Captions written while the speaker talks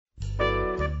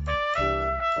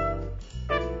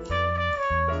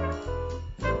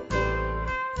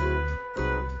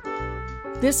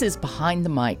This is Behind the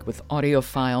Mic with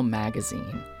AudioFile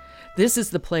Magazine. This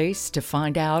is the place to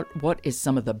find out what is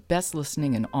some of the best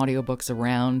listening in audiobooks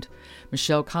around.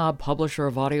 Michelle Cobb, publisher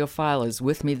of AudioFile, is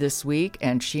with me this week,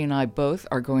 and she and I both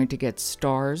are going to get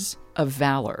Stars of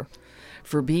Valor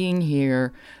for being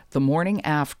here the morning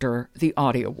after the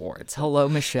Audio Awards. Hello,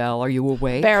 Michelle. Are you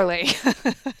awake? Barely.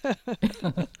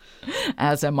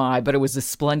 As am I, but it was a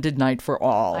splendid night for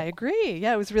all. I agree.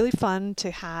 Yeah, it was really fun to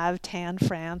have Tan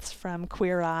France from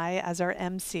Queer Eye as our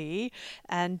MC,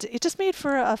 and it just made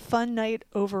for a fun night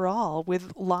overall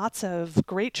with lots of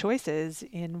great choices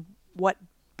in what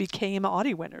became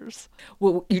Audie winners.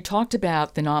 Well, you talked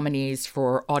about the nominees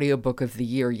for Audiobook of the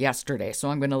Year yesterday, so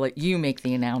I'm going to let you make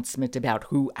the announcement about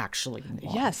who actually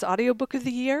won. Yes, Audiobook of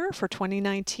the Year for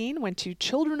 2019 went to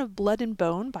Children of Blood and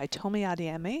Bone by Tomi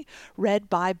Adeyemi,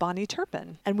 read by Bonnie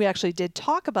Turpin. And we actually did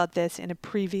talk about this in a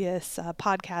previous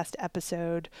podcast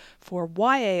episode for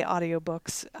YA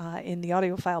audiobooks in the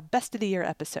AudioFile Best of the Year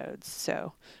episodes.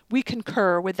 So we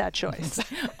concur with that choice.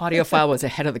 AudioFile was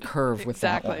ahead of the curve with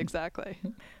that one. Exactly.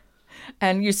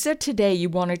 And you said today you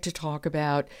wanted to talk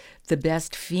about the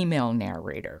best female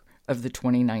narrator of the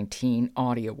 2019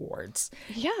 Audio Awards.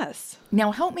 Yes.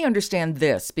 Now, help me understand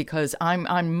this, because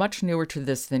I'm much newer to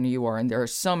this than you are, and there are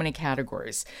so many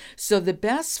categories. So the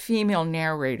best female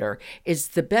narrator is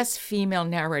the best female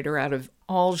narrator out of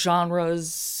all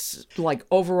genres, like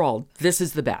overall, this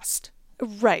is the best.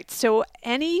 Right. So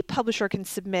any publisher can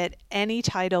submit any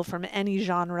title from any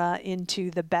genre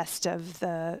into the best of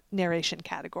the narration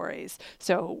categories.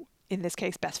 So in this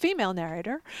case, best female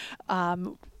narrator,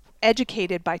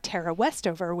 Educated by Tara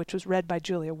Westover, which was read by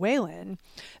Julia Whalen.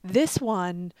 This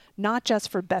won not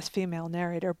just for best female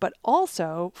narrator, but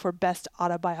also for best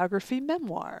autobiography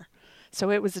memoir. So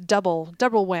it was a double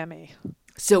whammy.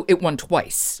 So it won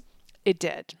twice. It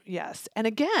did, yes. And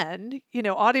again,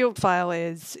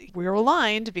 AudioFile we're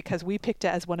aligned because we picked it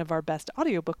as one of our best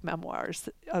audiobook memoirs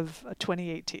of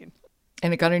 2018.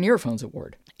 And it got an Earphones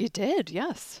Award. It did,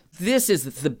 yes. This is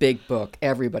the big book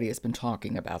everybody has been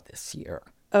talking about this year.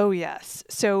 Oh, yes.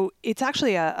 So it's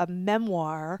actually a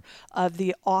memoir of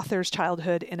the author's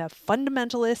childhood in a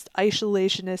fundamentalist,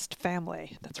 isolationist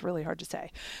family. That's really hard to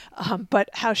say. But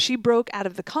how she broke out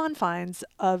of the confines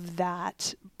of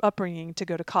that upbringing to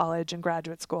go to college and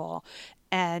graduate school.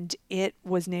 And it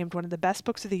was named one of the best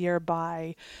books of the year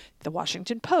by The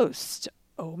Washington Post,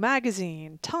 O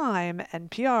Magazine, Time,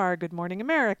 NPR, Good Morning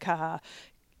America.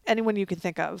 Anyone you can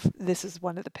think of, this is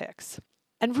one of the picks.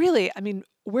 And really,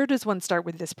 where does one start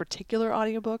with this particular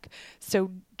audiobook?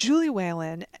 So Julia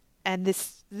Whalen, and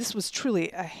this was truly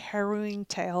a harrowing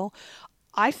tale.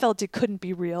 I felt it couldn't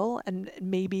be real, and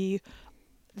maybe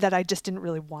that I just didn't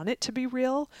really want it to be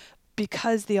real,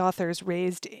 because the author is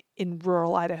raised in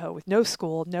rural Idaho with no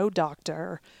school, no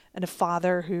doctor, and a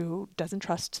father who doesn't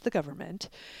trust the government.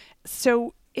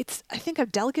 So it's, I think, a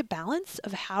delicate balance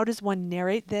of how does one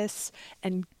narrate this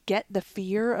and get the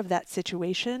fear of that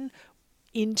situation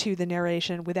into the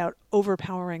narration without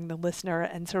overpowering the listener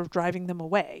and sort of driving them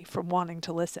away from wanting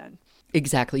to listen.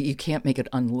 Exactly. You can't make it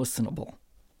unlistenable.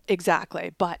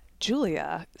 Exactly. But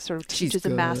Julia sort of teaches a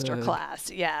master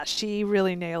class. Yeah, she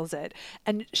really nails it.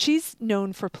 And she's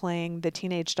known for playing the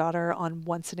teenage daughter on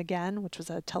Once and Again, which was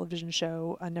a television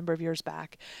show a number of years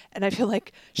back. And I feel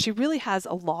like she really has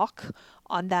a lock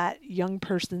on that young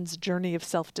person's journey of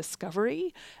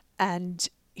self-discovery. And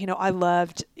I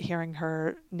loved hearing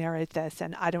her narrate this,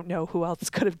 and I don't know who else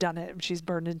could have done it. She's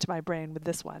burned into my brain with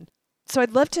this one. So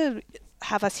I'd love to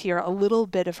have us hear a little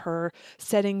bit of her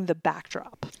setting the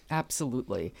backdrop.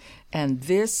 Absolutely. And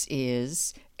this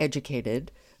is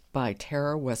Educated by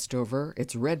Tara Westover.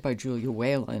 It's read by Julia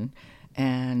Whalen.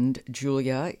 And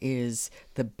Julia is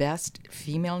the best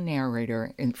female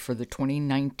narrator for the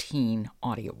 2019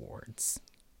 Audio Awards.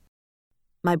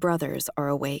 My brothers are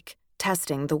awake,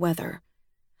 testing the weather.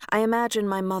 I imagine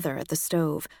my mother at the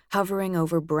stove, hovering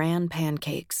over bran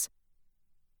pancakes.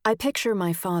 I picture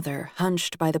my father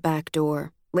hunched by the back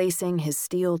door, lacing his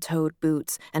steel-toed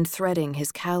boots and threading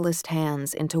his calloused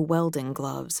hands into welding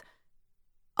gloves.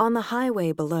 On the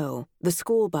highway below, the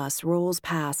school bus rolls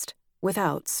past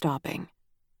without stopping.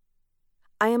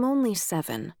 I am only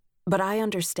 7, but I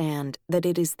understand that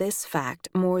it is this fact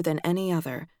more than any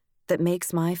other that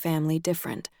makes my family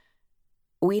different.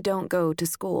 We don't go to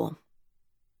school.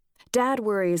 Dad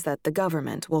worries that the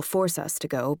government will force us to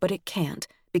go, but it can't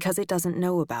because it doesn't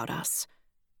know about us.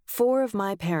 4 of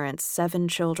my parents' 7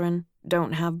 children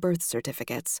don't have birth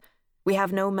certificates. We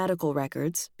have no medical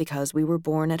records because we were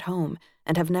born at home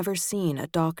and have never seen a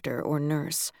doctor or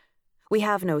nurse. We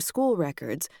have no school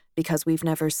records because we've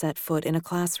never set foot in a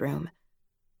classroom.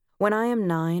 When I am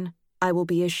 9, I will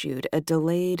be issued a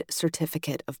delayed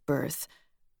certificate of birth.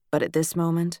 But at this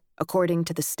moment, according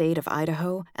to the state of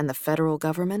Idaho and the federal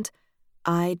government,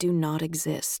 I do not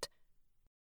exist.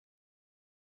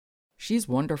 She's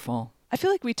wonderful. I feel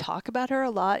like we talk about her a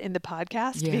lot in the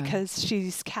podcast Yeah. because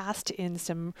she's cast in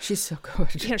some, She's so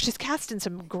good. she's cast in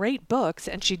some great books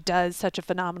and she does such a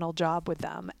phenomenal job with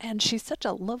them. And she's such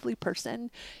a lovely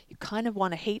person. You kind of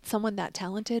want to hate someone that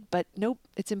talented, but nope,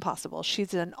 it's impossible.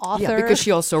 She's an author. Yeah, because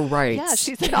she also writes. Yeah,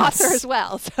 she's an author as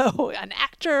well. So an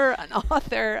actor, an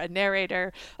author, a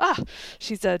narrator.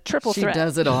 She's a triple threat. She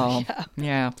does it all.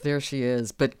 Yeah, there she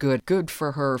is. But good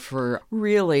for her for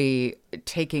really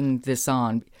taking this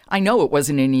on. I know it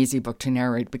wasn't an easy book to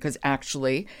narrate because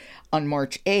actually on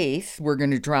March 8th, we're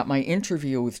going to drop my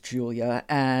interview with Julia,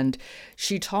 and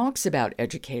she talks about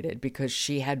Educated because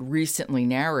she had recently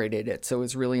narrated it, so it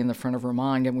was really in the front of her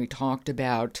mind, and we talked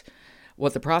about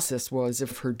what the process was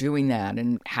of her doing that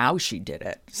and how she did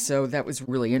it. So that was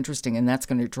really interesting, and that's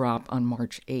going to drop on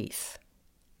March 8th.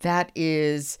 That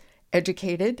is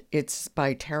Educated. It's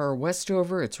by Tara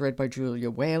Westover. It's read by Julia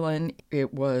Whalen.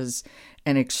 It was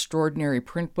an extraordinary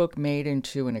print book made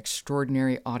into an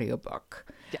extraordinary audiobook.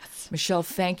 Yes. Michelle,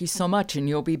 thank you so much. And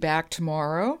you'll be back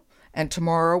tomorrow. And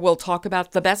tomorrow we'll talk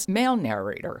about the best male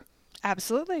narrator.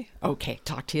 Absolutely. Okay,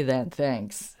 talk to you then.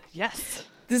 Thanks. Yes.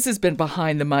 This has been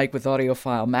Behind the Mic with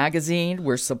AudioFile Magazine.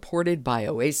 We're supported by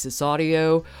Oasis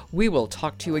Audio. We will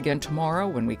talk to you again tomorrow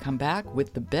when we come back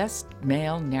with the best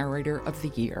male narrator of the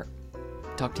year.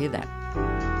 Talk to you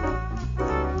then.